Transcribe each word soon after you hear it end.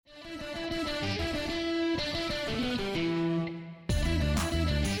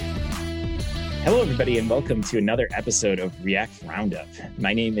Hello, everybody, and welcome to another episode of React Roundup.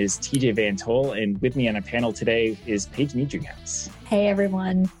 My name is TJ Van Tol, and with me on a panel today is Paige Niedringhouse. Hey,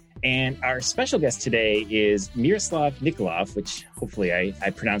 everyone. And our special guest today is Miroslav Nikolov, which hopefully I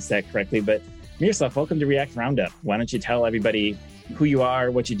pronounced that correctly. But Miroslav, welcome to React Roundup. Why don't you tell everybody who you are,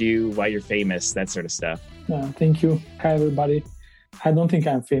 what you do, why you're famous, that sort of stuff. Thank you. Hi, everybody. I don't think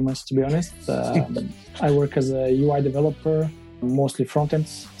I'm famous, to be honest. I work as a UI developer, mostly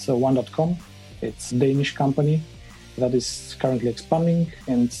frontends, so 1.com. It's a Danish company that is currently expanding.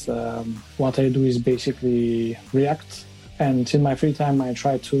 And what I do is basically React. And in my free time, I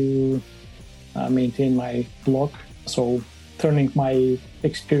try to maintain my blog. So turning my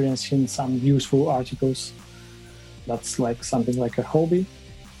experience in some useful articles. That's like something like a hobby.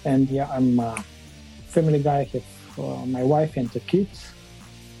 And yeah, I'm a family guy. I have my wife and a kid,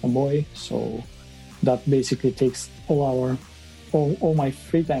 a boy. So that basically takes all my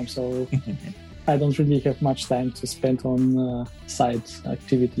free time. So I don't really have much time to spend on side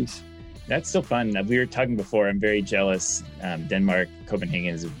activities. That's still fun. We were talking before. I'm very jealous. Denmark,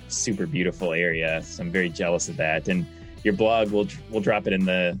 Copenhagen is a super beautiful area. So I'm very jealous of that. And your blog, we'll drop it in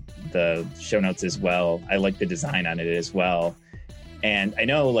the show notes as well. I like the design on it as well. And I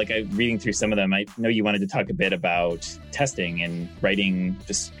know, like, reading through some of them, I know you wanted to talk a bit about testing and writing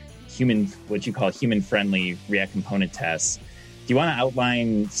just what you call human-friendly React component tests. Do you want to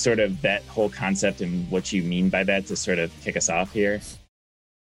outline sort of that whole concept and what you mean by that to sort of kick us off here?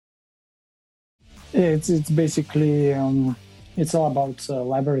 It's basically, it's all about a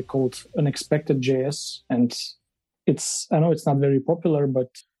library called Unexpected.js. And I know it's not very popular, but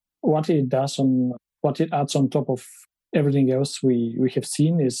what it adds on top of everything else we have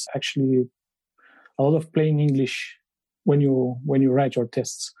seen is actually a lot of plain English when you write your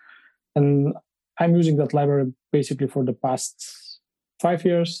tests. And I'm using that library basically for the past 5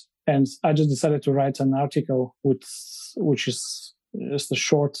 years. And I just decided to write an article which is just a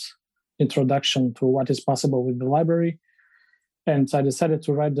short introduction to what is possible with the library. And I decided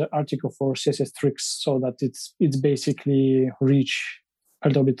to write the article for CSS Tricks so that it's basically reach a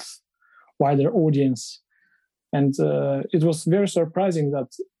little bit wider audience. And it was very surprising that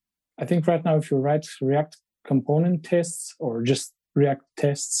I think right now, if you write React component tests or just React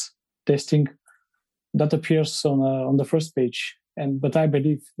testing, that appears on the first page. But I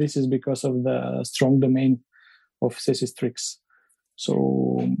believe this is because of the strong domain of CSS Tricks.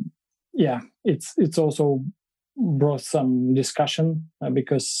 So yeah, it's also brought some discussion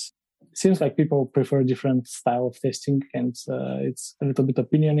because it seems like people prefer different style of testing, and it's a little bit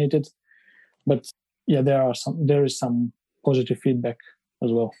opinionated. But yeah, there is some positive feedback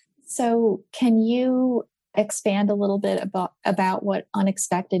as well. So can you expand a little bit about what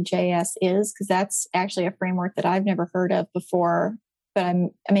Unexpected.js is? Because that's actually a framework that I've never heard of before. But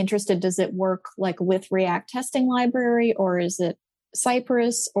I'm interested, does it work like with React testing library, or is it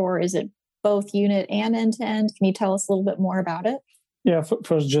Cypress, or is it both unit and end-to-end? Can you tell us a little bit more about it? Yeah,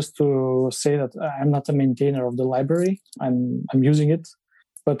 first, just to say that I'm not a maintainer of the library. I'm using it.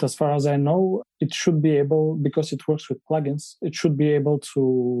 But as far as I know, it should be able, because it works with plugins, it should be able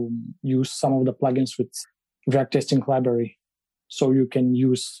to use some of the plugins with React testing library. So you can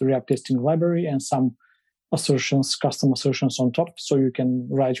use React testing library and some custom assertions on top. So you can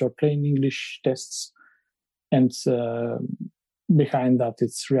write your plain English tests. And behind that,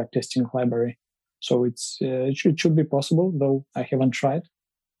 it's React testing library. So it should be possible, though I haven't tried.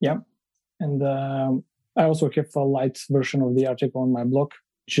 Yeah. And I also have a light version of the article on my blog.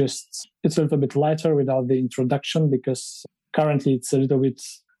 It's a little bit lighter without the introduction, because currently it's a little bit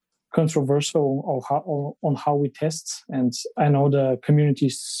controversial on how we test. And I know the community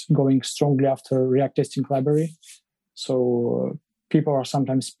is going strongly after React testing library. So people are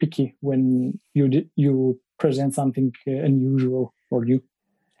sometimes picky when you present something unusual or new.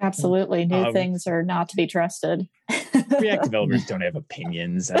 Absolutely. New things are not to be trusted. React developers don't have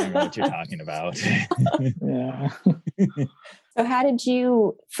opinions. I don't know what you're talking about. Yeah. So how did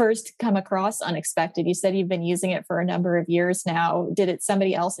you first come across Unexpected? You said you've been using it for a number of years now. Did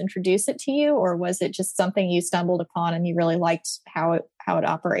somebody else introduce it to you, or was it just something you stumbled upon and you really liked how it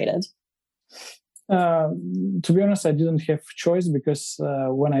operated? To be honest, I didn't have choice, because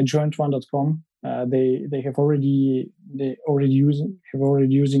when I joined 1.com, they have already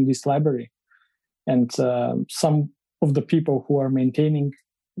using this library, and some of the people who are maintaining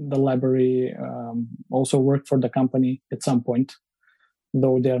the library also worked for the company at some point,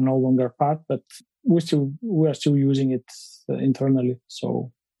 though they are no longer part. But we are still using it internally.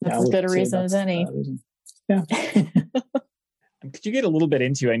 So that's as good a reason as any. Yeah. Could you get a little bit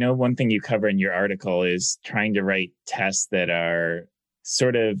into, I know one thing you cover in your article is trying to write tests that are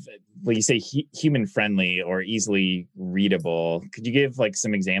sort of, well, you say human friendly or easily readable. Could you give like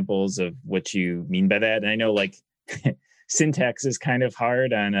some examples of what you mean by that? And I know like syntax is kind of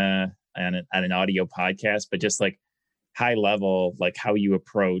hard on an audio podcast, but just like high level, like how you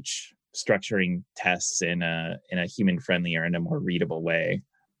approach structuring tests in a human friendly or in a more readable way.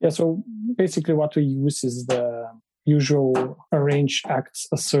 Yeah. So basically what we use is the usual arrange, act,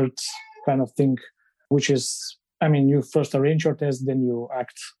 assert kind of thing, which is, I mean, you first arrange your test, then you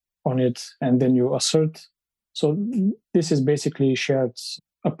act on it, and then you assert. So this is basically shared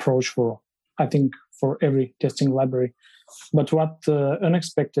approach for, I think, for every testing library. But what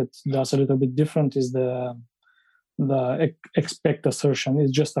unexpected does a little bit different is the expect assertion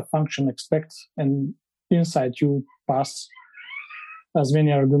is just a function expect, and inside you pass as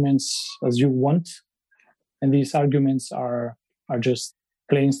many arguments as you want, and these arguments are just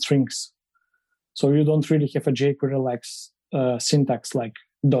plain strings. So you don't really have a jQuery like syntax like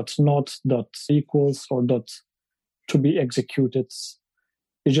 .not, .equals, or .to be executed.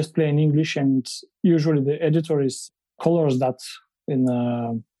 It's just plain English, and usually the editor is colors that in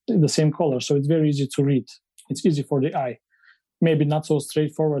the same color, so it's very easy to read. It's easy for the eye. Maybe not so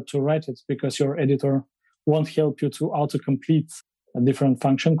straightforward to write it because your editor won't help you to autocomplete different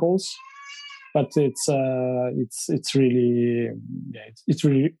function calls. But it's really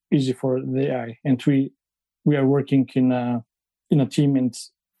easy for the eye. And we are working in a team, and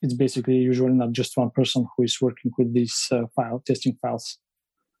it's basically usually not just one person who is working with these testing files.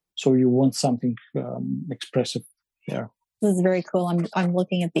 So you want something expressive there. This is very cool. I'm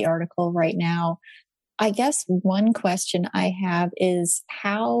looking at the article right now. I guess one question I have is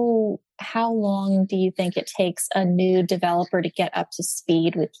how long do you think it takes a new developer to get up to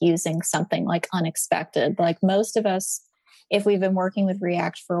speed with using something like unexpected? Like most of us, if we've been working with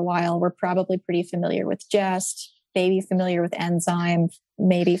React for a while, we're probably pretty familiar with Jest, maybe familiar with Enzyme,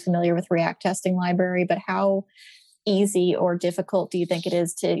 maybe familiar with React testing library, but how easy or difficult do you think it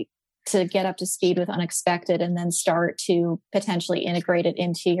is to get up to speed with unexpected and then start to potentially integrate it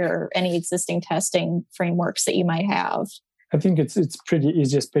into any existing testing frameworks that you might have? I think it's pretty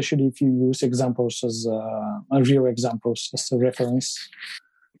easy, especially if you use examples as real examples as a reference.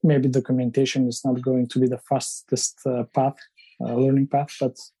 Maybe documentation is not going to be the fastest learning path,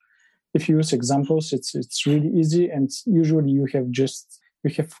 but if you use examples, it's really easy. And usually you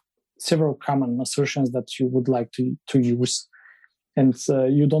have several common assertions that you would like to use. And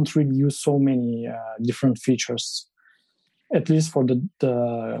you don't really use so many different features. At least for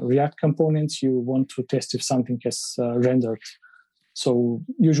the React components, you want to test if something has rendered. So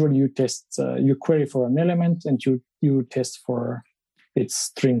usually you query for an element and you test for its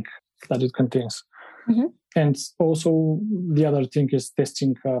string that it contains. Mm-hmm. And also the other thing is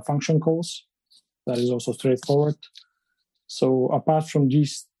testing function calls. That is also straightforward. So apart from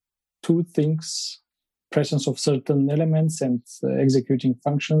these two things, presence of certain elements and executing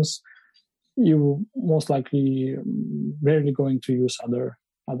functions, you most likely rarely going to use other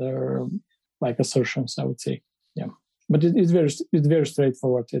like assertions, I would say. Yeah, but it's very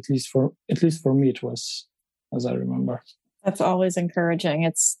straightforward. At least for me, it was, as I remember. That's always encouraging.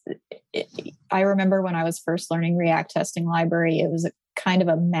 I remember when I was first learning React testing library, it was kind of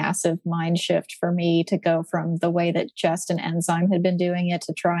a massive mind shift for me to go from the way that Jest and Enzyme had been doing it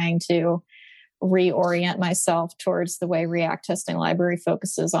to trying to reorient myself towards the way React testing library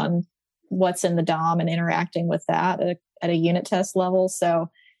focuses on what's in the DOM and interacting with that at a unit test level. So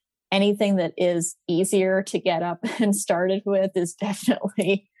anything that is easier to get up and started with is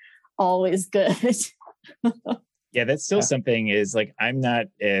definitely always good. Yeah, that's still something is like, I'm not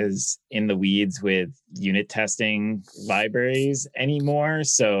as in the weeds with unit testing libraries anymore.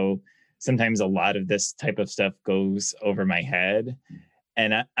 So sometimes a lot of this type of stuff goes over my head.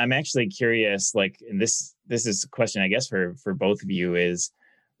 And I'm actually curious, like, and this is a question, I guess, for both of you is,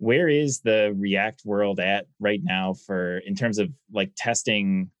 where is the React world at right now in terms of like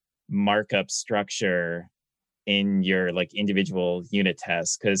testing markup structure in your like individual unit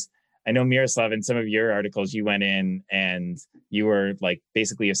tests? Because I know, Miroslav, in some of your articles, you went in and you were like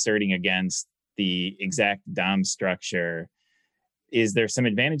basically asserting against the exact DOM structure. Is there some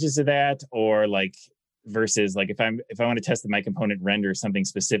advantages to that, or like versus like if I want to test that my component renders something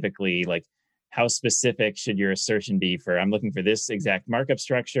specifically, like how specific should your assertion be for I'm looking for this exact markup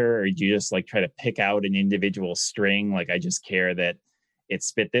structure, or do you just like try to pick out an individual string? Like I just care that it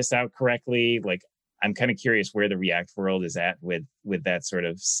spit this out correctly. Like I'm kind of curious where the React world is at with that sort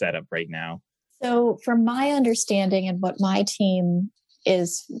of setup right now. So from my understanding and what my team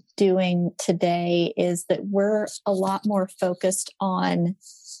is doing today is that we're a lot more focused on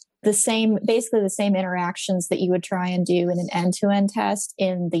basically the same interactions that you would try and do in an end-to-end test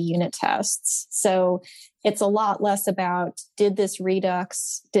in the unit tests. So it's a lot less about, did this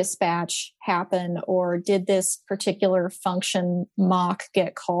Redux dispatch happen, or did this particular function mock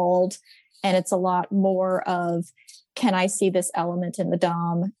get called? And it's a lot more of, can I see this element in the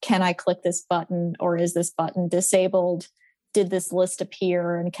DOM? Can I click this button, or is this button disabled? Did this list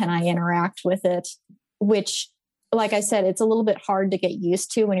appear, and can I interact with it? Which, like I said, it's a little bit hard to get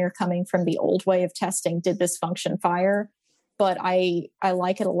used to when you're coming from the old way of testing, did this function fire? But I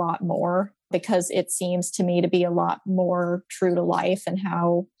like it a lot more because it seems to me to be a lot more true to life and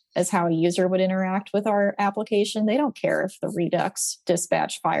how a user would interact with our application. They don't care if the Redux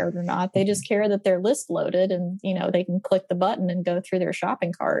dispatch fired or not. They just care that their list loaded and, they can click the button and go through their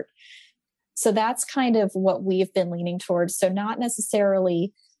shopping cart. So that's kind of what we've been leaning towards. So not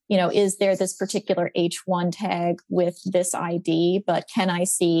necessarily, is there this particular H1 tag with this ID, but can I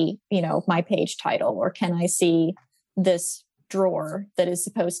see, my page title, or can I see this drawer that is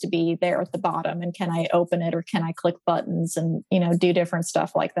supposed to be there at the bottom, and can I open it, or can I click buttons and, do different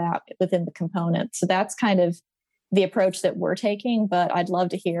stuff like that within the component. So that's kind of the approach that we're taking, but I'd love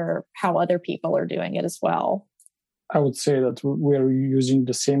to hear how other people are doing it as well. I would say that we're using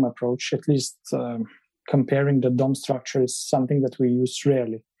the same approach, at least comparing the DOM structure is something that we use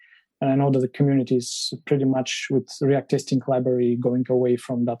rarely. And I know that the community is pretty much with React testing library going away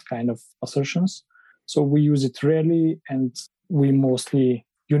from that kind of assertions. So we use it rarely, and we mostly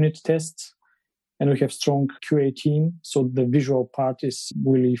unit test, and we have strong QA team. So the visual part is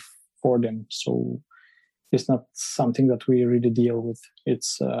really for them. So it's not something that we really deal with.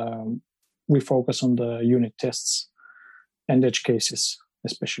 It's we focus on the unit tests and edge cases,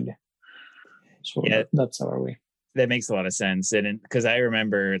 especially. So that's our way. That makes a lot of sense. And because I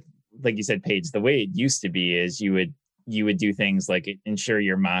remember, like you said, Paige, the way it used to be is you would do things like ensure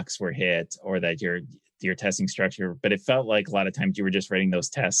your mocks were hit, or that your testing structure, but it felt like a lot of times you were just writing those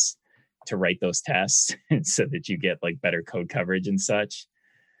tests to write those tests so that you get like better code coverage and such.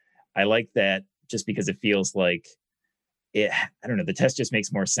 I like that just because it feels like I don't know, the test just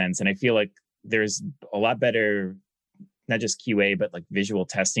makes more sense. And I feel like there's a lot better, not just QA, but like visual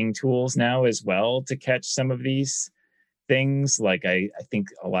testing tools now as well to catch some of these things. Like I think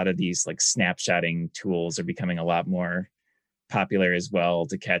a lot of these like snapshotting tools are becoming a lot more popular as well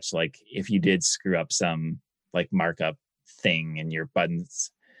to catch, like if you did screw up some like markup thing and your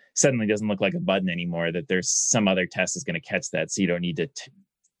buttons suddenly doesn't look like a button anymore, that there's some other test is going to catch that. So you don't need to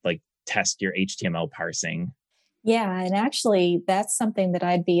test your HTML parsing. Yeah. And actually that's something that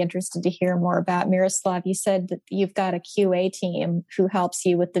I'd be interested to hear more about. Miroslav, you said that you've got a QA team who helps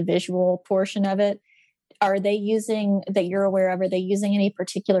you with the visual portion of it. Are they using, that you're aware of, are they using any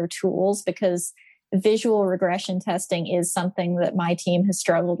particular tools? Because visual regression testing is something that my team has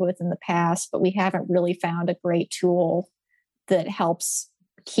struggled with in the past, but we haven't really found a great tool that helps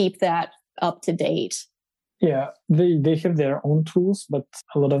keep that up to date. Yeah, they have their own tools, but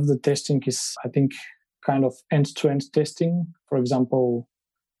a lot of the testing is, I think, kind of end-to-end testing. For example,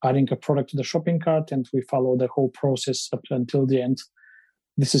 adding a product to the shopping cart, and we follow the whole process up until the end.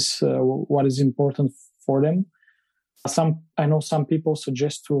 This is what is important for them. I know some people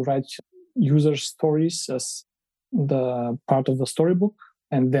suggest to write user stories as the part of the storybook,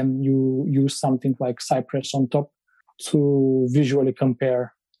 and then you use something like Cypress on top to visually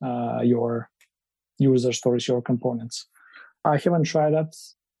compare your user stories, your components. I haven't tried that.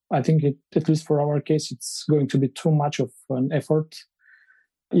 I think at least for our case, it's going to be too much of an effort.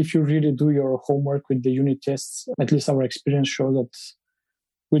 If you really do your homework with the unit tests, at least our experience shows that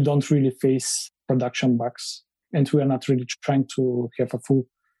we don't really face production bugs, and we are not really trying to have a full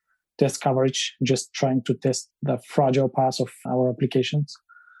test coverage, just trying to test the fragile parts of our applications.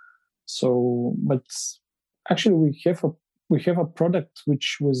 So, but actually we have a product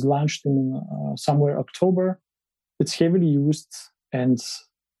which was launched in somewhere October. It's heavily used, and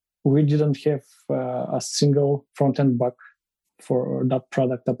we didn't have a single front-end bug for that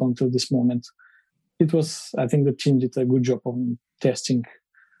product up until this moment. It was, I think the team did a good job on testing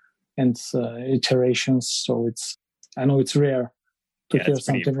and iterations. So I know it's rare to hear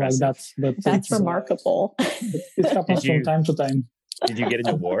something like that, but that's remarkable. It happens from time to time. Did you get an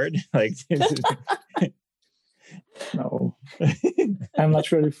award? No, I'm not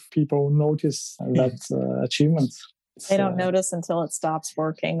sure if people notice that achievement. They don't notice until it stops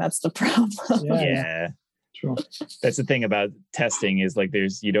working. That's the problem. Yeah. True. That's the thing about testing is like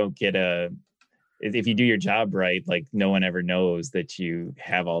you don't get if you do your job right, like no one ever knows that you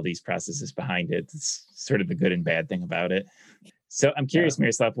have all these processes behind it. It's sort of the good and bad thing about it. So I'm curious,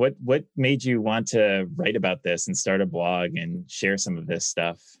 Miroslav, what made you want to write about this and start a blog and share some of this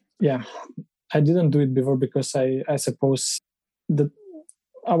stuff? Yeah, I didn't do it before because I suppose that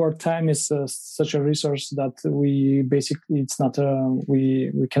our time is such a resource that we basically, it's not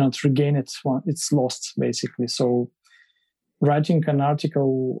we cannot regain it. It's lost basically. So writing an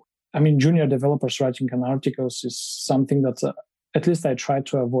article, I mean, junior developers writing an articles is something that at least I try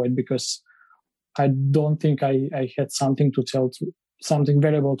to avoid, because I don't think I had something to tell, something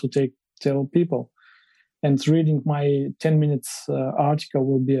valuable to tell people. And reading my 10 minutes article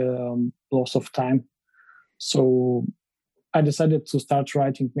will be a loss of time. So I decided to start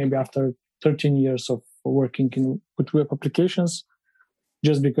writing maybe after 13 years of working with web applications,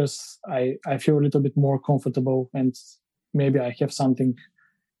 just because I feel a little bit more comfortable, and maybe I have something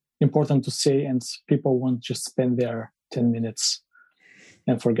important to say, and people won't just spend their 10 minutes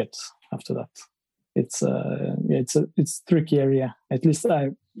and forget after that. It's a tricky area. At least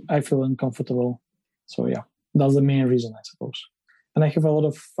I feel uncomfortable. So yeah, that's the main reason, I suppose. And I have a lot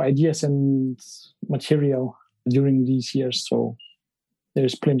of ideas and material during these years, so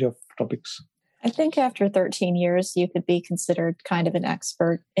there's plenty of topics. I think after 13 years, you could be considered kind of an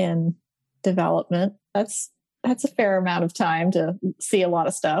expert in development. That's a fair amount of time to see a lot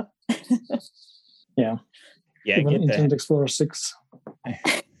of stuff. Yeah. Yeah, even Internet Explorer 6.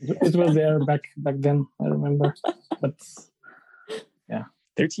 It was there back then, I remember. But yeah.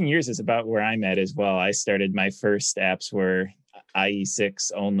 13 years is about where I'm at as well. I started, my first apps were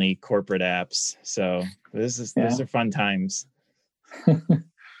IE6 only corporate apps. So those are fun times.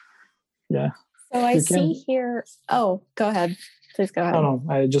 Yeah. So I see here. Oh, go ahead. Please go ahead. No,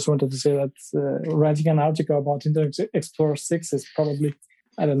 I just wanted to say that writing an article about Internet Explorer 6 is probably,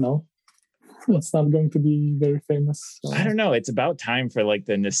 I don't know, it's not going to be very famous. So. I don't know. It's about time for like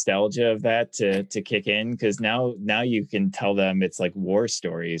the nostalgia of that to kick in, because now you can tell them it's like war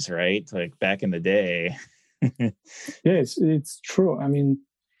stories, right? Like back in the day. Yeah, it's true. I mean,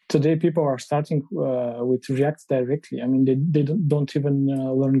 today people are starting with React directly. I mean, they don't even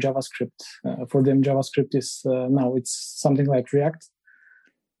learn JavaScript. For them, JavaScript is now it's something like React.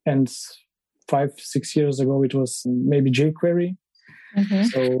 And 5-6 years ago, it was maybe jQuery. Mm-hmm.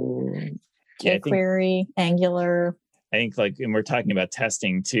 So jQuery, Angular. I think like, and we're talking about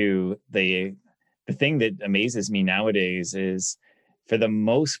testing too. The thing that amazes me nowadays is, for the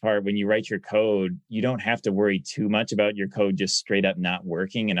most part, when you write your code, you don't have to worry too much about your code just straight up not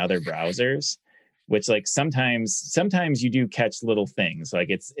working in other browsers, which like sometimes you do catch little things. Like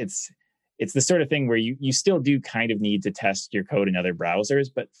it's the sort of thing where you still do kind of need to test your code in other browsers,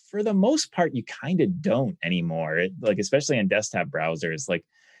 but for the most part, you kind of don't anymore. Like, especially in desktop browsers, like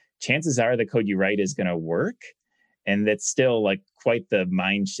chances are the code you write is going to work. And that's still like quite the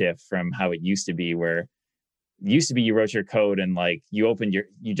mind shift from how it used to be, where you wrote your code and like you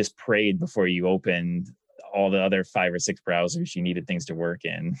just prayed before you opened all the other 5 or 6 browsers you needed things to work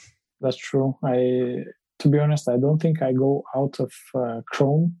in. That's true. To be honest, I don't think I go out of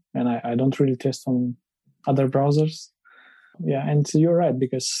Chrome, and I don't really test on other browsers. Yeah, and you're right,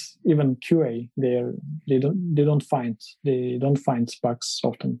 because even QA, they don't find bugs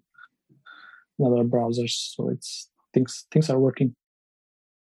often in other browsers. So it's things are working.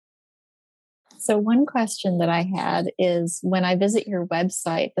 So one question that I had is, when I visit your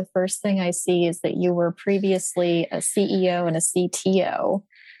website, the first thing I see is that you were previously a CEO and a CTO.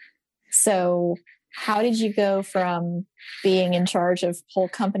 So how did you go from being in charge of whole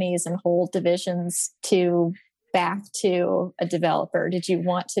companies and whole divisions to back to a developer? Did you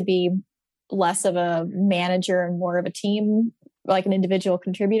want to be less of a manager and more of a team, like an individual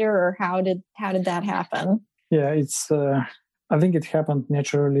contributor, or how did that happen? Yeah, it's I think it happened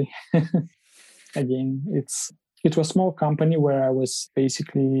naturally. Again, it was a small company where I was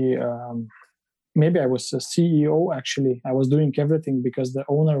basically maybe I was a CEO. Actually, I was doing everything because the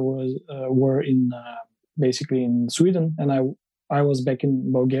owner were in basically in Sweden, and I was back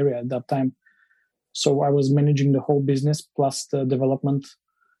in Bulgaria at that time. So I was managing the whole business plus the development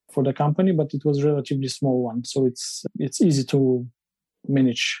for the company, but it was a relatively small one. So it's easy to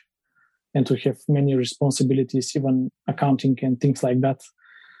manage and to have many responsibilities, even accounting and things like that.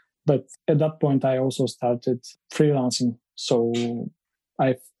 But at that point, I also started freelancing. So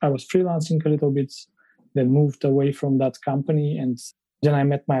I was freelancing a little bit, then moved away from that company. And then I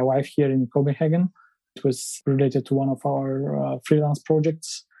met my wife here in Copenhagen. It was related to one of our freelance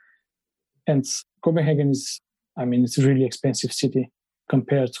projects. And Copenhagen it's a really expensive city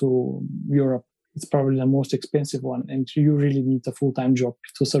compared to Europe. It's probably the most expensive one. And you really need a full-time job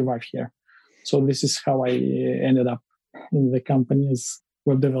to survive here. So this is how I ended up in the company as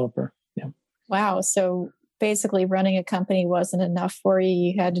web developer. Yeah. Wow. So basically running a company wasn't enough for you.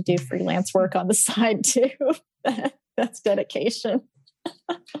 You had to do freelance work on the side too. That's dedication.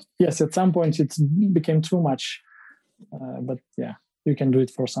 Yes, at some point it became too much. But yeah, you can do it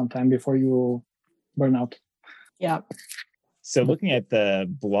for some time before you burn out. Yeah. So looking at the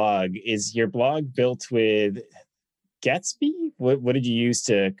blog, is your blog built with Gatsby? What did you use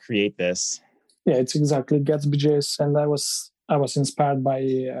to create this? Yeah, it's exactly Gatsby.js, and I was inspired by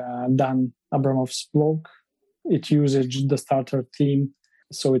Dan Abramov's blog. It uses the starter theme,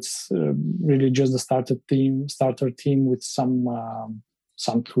 so it's really just the starter theme with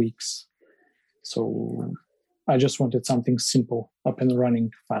some tweaks. So I just wanted something simple, up and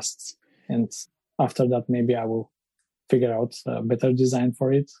running, fast, and after that maybe I will figure out a better design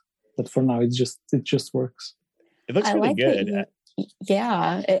for it. But for now, it just works. It looks really good.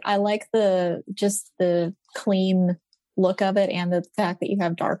 I like the clean look of it and the fact that you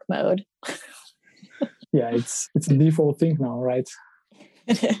have dark mode. Yeah, it's a default thing now, right?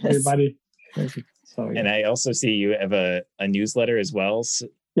 It is. Everybody. So, yeah. And I also see you have a newsletter as well. So...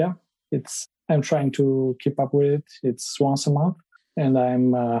 Yeah, I'm trying to keep up with it. It's once a month, and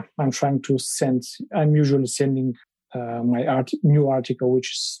I'm trying to send. I'm usually sending my new article,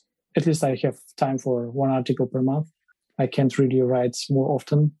 which is, at least I have time for one article per month. I can't really write more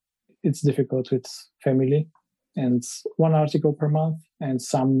often. It's difficult with family. And one article per month and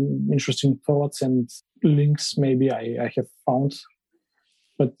some interesting thoughts and links maybe I have found.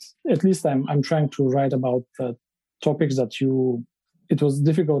 But at least I'm trying to write about the topics that it was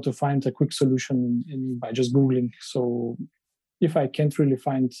difficult to find a quick solution by just Googling. So if I can't really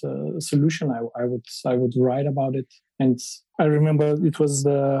find a solution, I would write about it. And I remember it was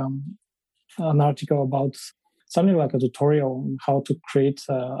an article about something like a tutorial on how to create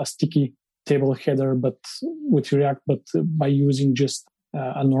a sticky table header, but with React, but by using just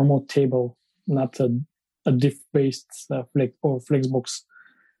a normal table, not a diff-based or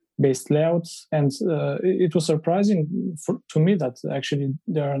Flexbox-based layouts. And it was surprising to me that actually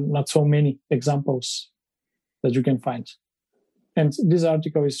there are not so many examples that you can find. And this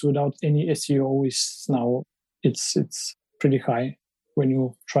article is without any SEO. Is now it's pretty high when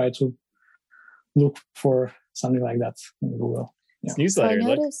you try to look for something like that in Google. Yeah. Newsletter.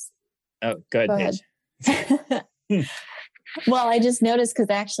 Go ahead, Paige. Well, I just noticed because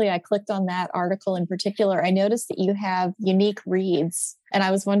actually I clicked on that article in particular. I noticed that you have unique reads, and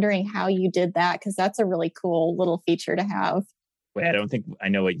I was wondering how you did that because that's a really cool little feature to have. Wait, I don't think I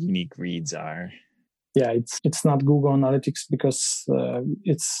know what unique reads are. Yeah, it's not Google Analytics because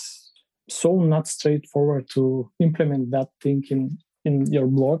it's so not straightforward to implement that thing in your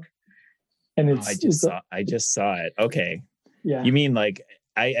blog. And I just saw it. Okay. Yeah. You mean like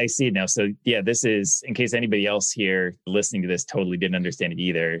I see it now. So yeah, this is, in case anybody else here listening to this totally didn't understand it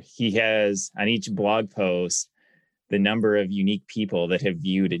either. He has on each blog post the number of unique people that have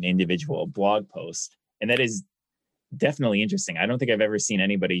viewed an individual blog post. And that is definitely interesting. I don't think I've ever seen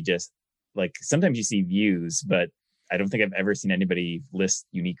anybody just like, sometimes you see views, but I don't think I've ever seen anybody list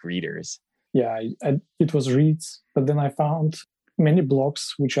unique readers. Yeah, it was reads, but then I found many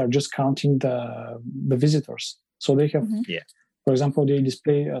blogs which are just counting the visitors. So they have, for example, they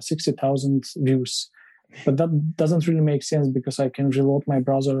display 60,000 views, but that doesn't really make sense because I can reload my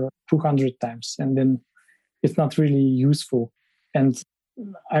browser 200 times and then it's not really useful. And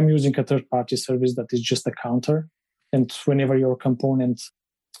I'm using a third-party service that is just a counter. And whenever your component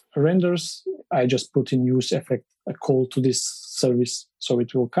renders, I just put in use effect a call to this service, so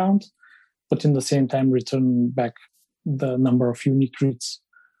it will count, but in the same time return back the number of unique reads.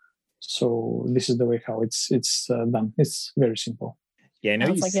 So this is the way how it's done. It's very simple. Yeah, I know.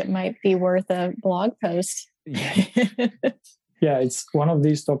 Sounds like it might be worth a blog post. Yeah, it's one of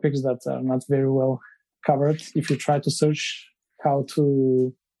these topics that are not very well covered. If you try to search how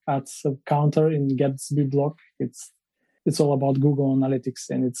to add a counter in Gatsby blog, it's all about Google Analytics,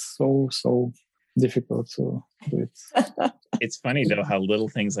 and it's so difficult to do it. It's funny though how little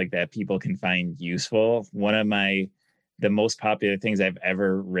things like that people can find useful. One of the most popular things I've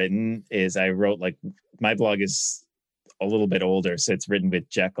ever written is I wrote, like, my blog is a little bit older, so it's written with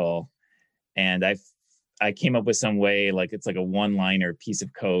Jekyll, and I came up with some way, like it's like a one-liner piece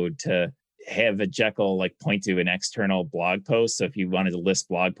of code to have a Jekyll like point to an external blog post. So if you wanted to list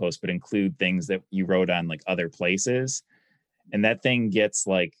blog posts but include things that you wrote on like other places, and that thing gets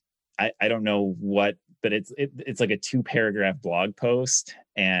like, I don't know what, but it's like a 2-paragraph blog post,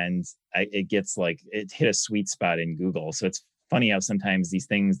 and it gets like, it hit a sweet spot in Google. So it's funny how sometimes these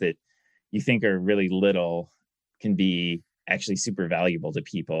things that you think are really little can be actually super valuable to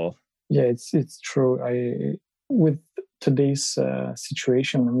people. Yeah, it's true. With today's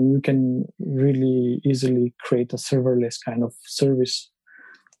situation, I mean, you can really easily create a serverless kind of service.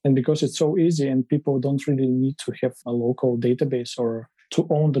 And because it's so easy and people don't really need to have a local database or to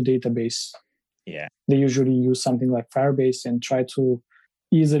own the database. Yeah. They usually use something like Firebase and try to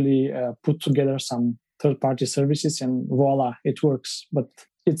easily put together some third-party services, and voila, it works. But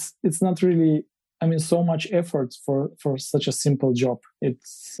it's not really, so much effort for such a simple job.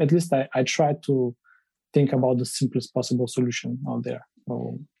 It's, at least I try to think about the simplest possible solution out there.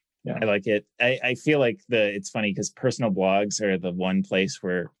 So, yeah. I like it. I feel like it's funny because personal blogs are the one place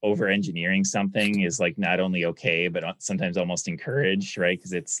where over-engineering something is like not only okay, but sometimes almost encouraged, right?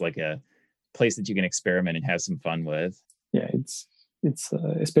 Because it's like a place that you can experiment and have some fun with. Yeah, it's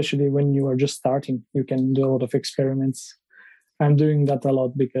especially when you are just starting, you can do a lot of experiments. I'm doing that a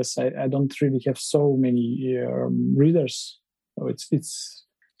lot because I don't really have so many readers. So it's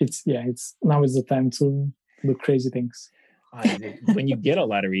now is the time to do crazy things. When you get a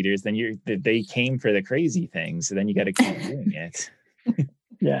lot of readers, then they came for the crazy things. So then you got to keep doing it.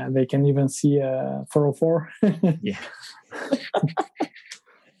 Yeah, they can even see 404.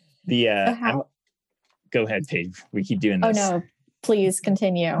 Yeah. Go ahead, Paige. We keep doing this. Oh no, please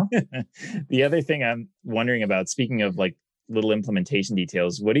continue. The other thing I'm wondering about, speaking of like little implementation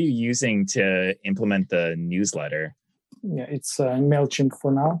details, what are you using to implement the newsletter? Yeah, it's MailChimp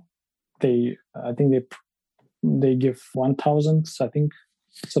for now. I think they give 1,000, I think,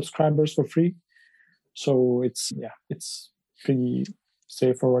 subscribers for free. So it's pretty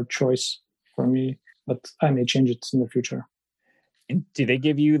straightforward choice for me, but I may change it in the future. And do they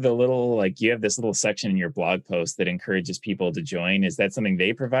give you the little, like, you have this little section in your blog post that encourages people to join? Is that something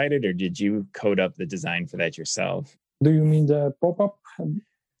they provided, or did you code up the design for that yourself? Do you mean the pop-up?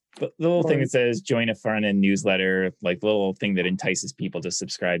 The little thing that says join a front-end newsletter, like the little thing that entices people to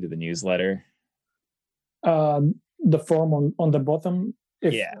subscribe to the newsletter. The form on the bottom.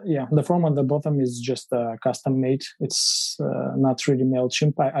 The form on the bottom is just custom made. It's not really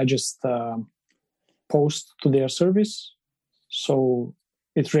MailChimp. I just post to their service. So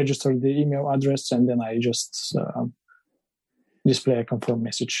it registered the email address, and then I just display a confirm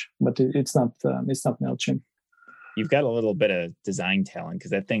message. But it's not MailChimp. You've got a little bit of design talent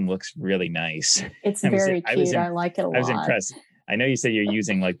because that thing looks really nice. It's very cute. I like it a lot. I was impressed. I know you said you're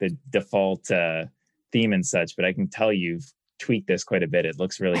using like the default theme and such, but I can tell you've tweaked this quite a bit. It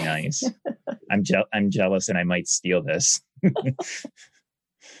looks really nice. I'm jealous, and I might steal this.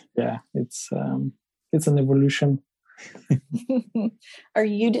 Yeah, it's an evolution. Are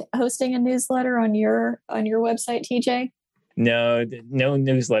you hosting a newsletter on your website, TJ? No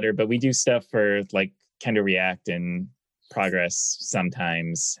newsletter, but we do stuff for like Kendo React and Progress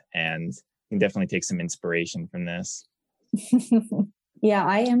sometimes, and you can definitely take some inspiration from this. Yeah,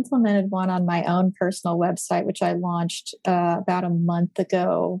 I implemented one on my own personal website, which I launched about a month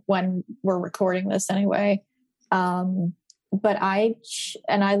ago when we're recording this anyway. But I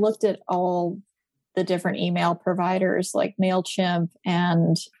looked at all the different email providers like MailChimp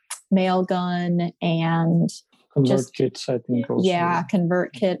and Mailgun and ConvertKit, I think. Also. Yeah,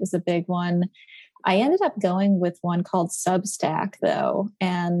 ConvertKit is a big one. I ended up going with one called Substack, though.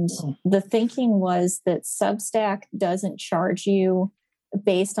 And the thinking was that Substack doesn't charge you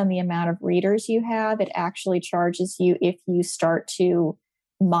based on the amount of readers you have. It actually charges you if you start to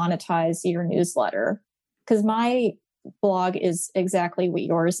monetize your newsletter. Because my blog is exactly what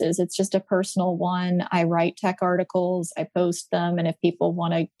yours is. It's just a personal one. I write tech articles, I post them, and if people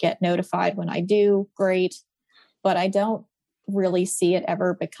want to get notified when I do, great. But I don't really see it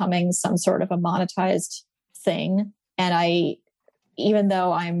ever becoming some sort of a monetized thing. And even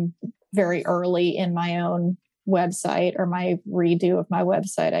though I'm very early in my own website, or my redo of my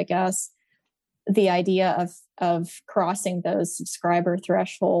website, I guess, the idea of crossing those subscriber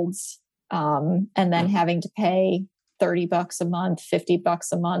thresholds and then having to pay $30 a month,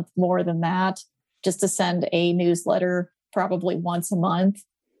 $50 a month, more than that, just to send a newsletter probably once a month,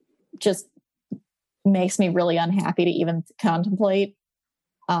 just makes me really unhappy to even contemplate.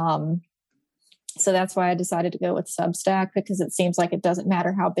 So that's why I decided to go with Substack, because it seems like it doesn't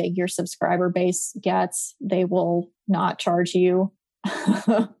matter how big your subscriber base gets, they will not charge you.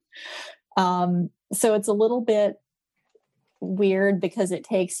 So it's a little bit weird because it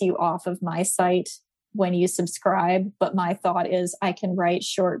takes you off of my site when you subscribe. But my thought is I can write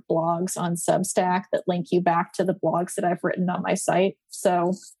short blogs on Substack that link you back to the blogs that I've written on my site.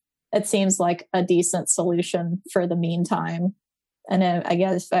 So it seems like a decent solution for the meantime. And I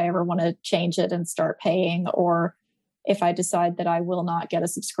guess if I ever want to change it and start paying, or if I decide that I will not get a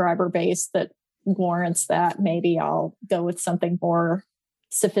subscriber base that warrants that, maybe I'll go with something more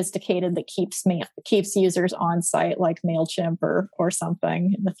sophisticated that keeps users on site, like MailChimp or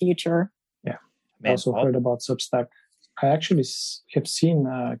something in the future. Yeah, I also heard about Substack. I actually have seen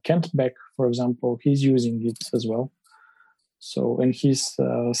Kent Beck, for example. He's using it as well. So, and he's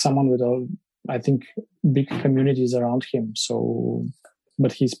someone with I think, big communities around him. So,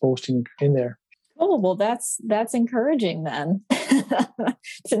 but he's posting in there. Oh, well, that's encouraging then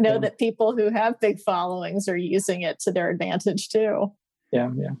to know that people who have big followings are using it to their advantage too. Yeah.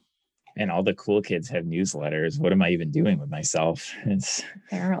 And all the cool kids have newsletters. What am I even doing with myself?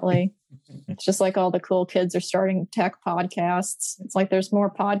 Apparently, it's just like all the cool kids are starting tech podcasts. It's like there's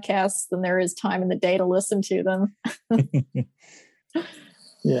more podcasts than there is time in the day to listen to them.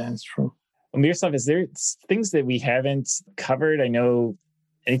 Yeah, it's true. Well, Miroslav, is there things that we haven't covered? I know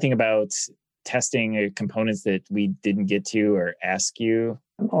anything about testing or components that we didn't get to or ask you?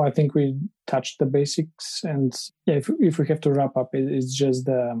 Oh, I think we touched the basics, and if we have to wrap up, it's just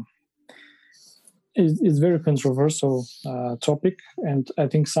it's very controversial topic, and I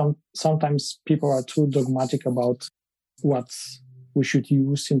think sometimes people are too dogmatic about what we should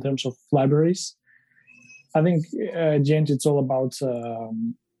use in terms of libraries. I think at the end it's all about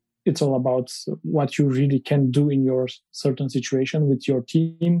what you really can do in your certain situation with your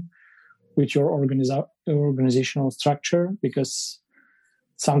team, with your organizational structure, because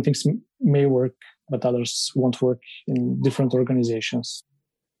some things may work, but others won't work in different organizations.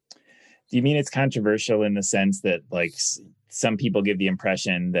 Do you mean it's controversial in the sense that like some people give the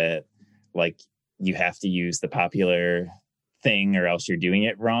impression that like you have to use the popular thing or else you're doing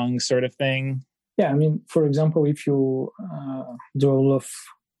it wrong sort of thing? Yeah, I mean, for example, if you do a lot of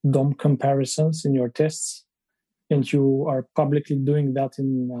DOM comparisons in your tests, and you are publicly doing that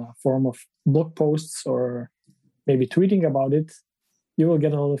in form of blog posts or maybe tweeting about it, you will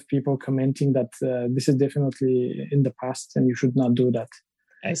get a lot of people commenting that this is definitely in the past and you should not do that.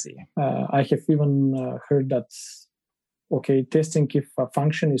 I see. I have even heard that, okay, testing if a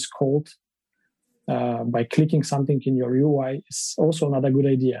function is called by clicking something in your UI is also not a good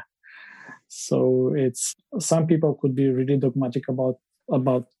idea. So some people could be really dogmatic about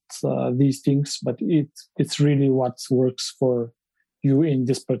these things, but it's really what works for you in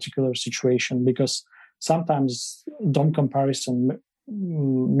this particular situation, because sometimes DOM comparison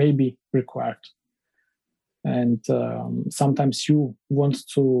may be required. And sometimes you want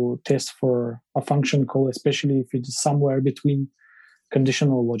to test for a function call, especially if it is somewhere between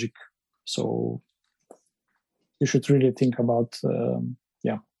conditional logic. So you should really think about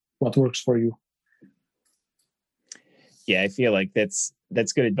what works for you. Yeah, I feel like that's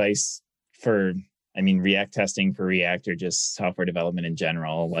good advice for, I mean, React testing for React or just software development in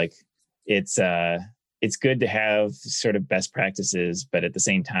general. Like it's good to have sort of best practices, but at the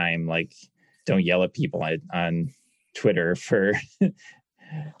same time, like don't yell at people on Twitter for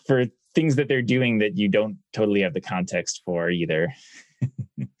for things that they're doing that you don't totally have the context for either.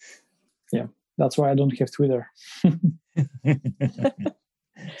 Yeah, that's why I don't have Twitter.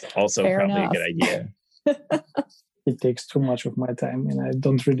 It's also Fair probably enough. a good idea. It takes too much of my time, and I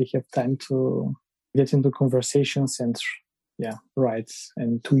don't really have time to get into conversations and write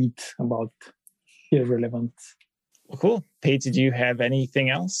and tweet about irrelevant. Well, cool. Paige, did you have anything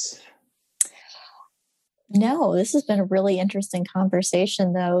else? No, this has been a really interesting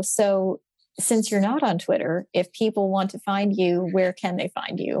conversation, though. So since you're not on Twitter, if people want to find you, where can they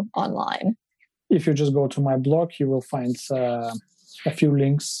find you online? If you just go to my blog, you will find a few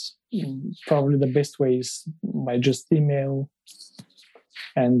links. Probably the best way is by just email.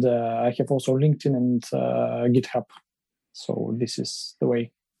 And I have also LinkedIn and GitHub. So this is the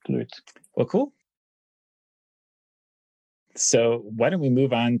way to do it. Well, cool. So why don't we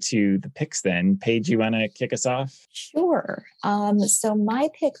move on to the picks then? Paige, you want to kick us off? Sure. So my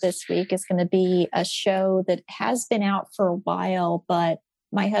pick this week is going to be a show that has been out for a while, but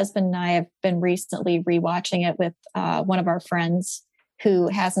my husband and I have been recently rewatching it with one of our friends who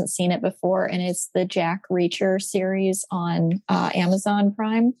hasn't seen it before, and it's the Jack Reacher series on Amazon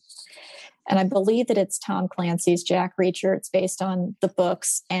Prime. And I believe that it's Tom Clancy's Jack Reacher. It's based on the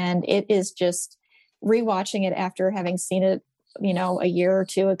books, and it is just rewatching it after having seen it, a year or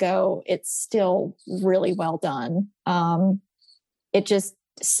two ago. It's still really well done. It just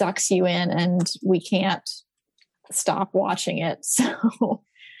sucks you in, and we can't stop watching it. So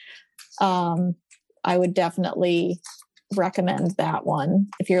I would definitely recommend that one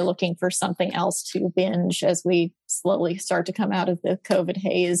if you're looking for something else to binge as we slowly start to come out of the COVID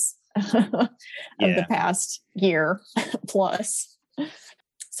haze of the past year plus.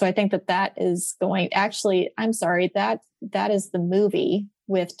 So I think that is I'm sorry, that is the movie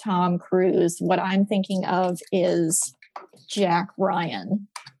with Tom Cruise. What I'm thinking of is Jack Ryan,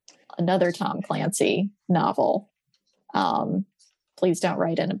 another Tom Clancy novel. Please don't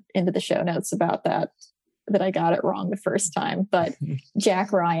write into the show notes about that that I got it wrong the first time. But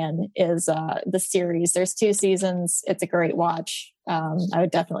Jack Ryan is the series. There's 2 seasons. It's a great watch. I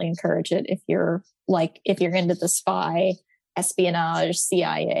would definitely encourage it if you're into the spy, espionage,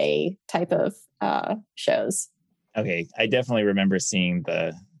 CIA type of shows. Okay, I definitely remember seeing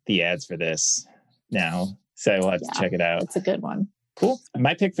the ads for this now, so I'll have to check it out. It's a good one. Cool.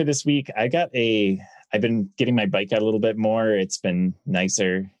 My pick for this week, I've been getting my bike out a little bit more. It's been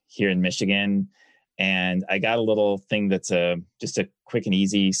nicer here in Michigan. And I got a little thing that's just a quick and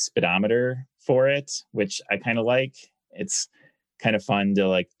easy speedometer for it, which I kind of like. It's kind of fun to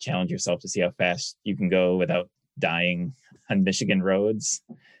like challenge yourself to see how fast you can go without dying on Michigan roads.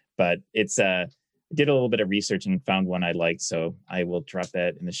 But I did a little bit of research and found one I liked. So I will drop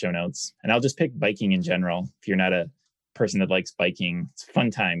that in the show notes. And I'll just pick biking in general. If you're not a person that likes biking, it's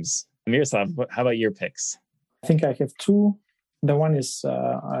fun times. Miroslav, how about your picks? I think I have 2. The one is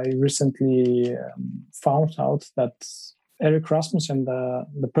I recently found out that Eric Rasmussen,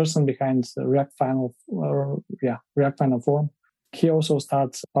 the person behind the React Final Forum, he also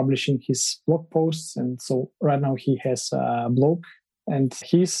starts publishing his blog posts. And so right now he has a blog, and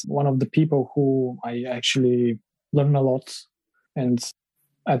he's one of the people who I actually learn a lot. And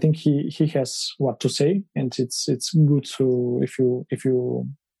I think he has what to say, and it's good to if you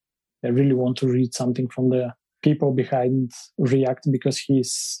really want to read something from the people behind React, because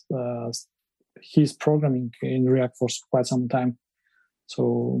he's programming in React for quite some time.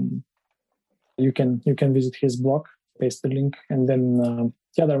 So you can visit his blog, paste the link, and then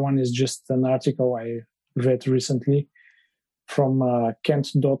the other one is just an article I read recently from Kent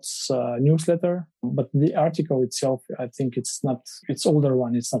Dott's newsletter. But the article itself, I think it's older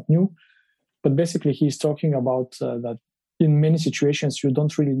one, it's not new. But basically he's talking about that in many situations, you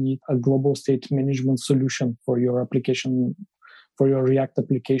don't really need a global state management solution for your application, for your React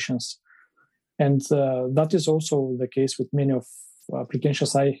applications. And that is also the case with many of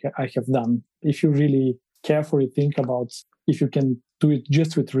applications I have done. If you really carefully think about if you can do it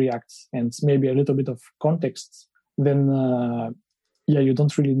just with React and maybe a little bit of context, then you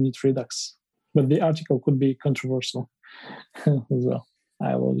don't really need Redux. But the article could be controversial as well.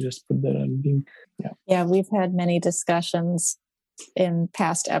 I will just put the link. Yeah, we've had many discussions in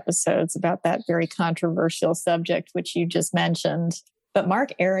past episodes about that very controversial subject, which you just mentioned. But Mark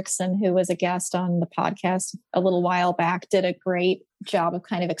Erickson, who was a guest on the podcast a little while back, did a great job of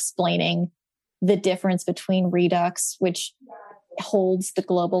kind of explaining the difference between Redux, which holds the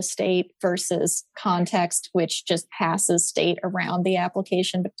global state, versus context, which just passes state around the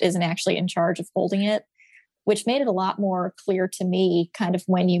application, but isn't actually in charge of holding it, which made it a lot more clear to me kind of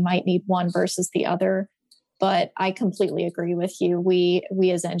when you might need one versus the other. But I completely agree with you. We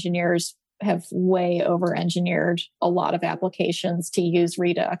as engineers have way over-engineered a lot of applications to use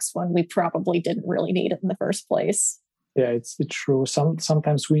Redux when we probably didn't really need it in the first place. Yeah, it's true.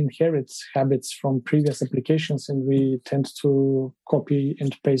 Sometimes we inherit habits from previous applications and we tend to copy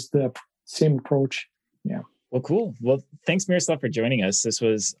and paste the same approach. Yeah. Well, cool. Well, thanks, Miroslav, for joining us. This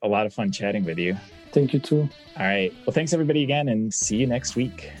was a lot of fun chatting with you. Thank you, too. All right. Well, thanks, everybody, again, and see you next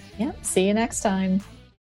week. Yeah. See you next time.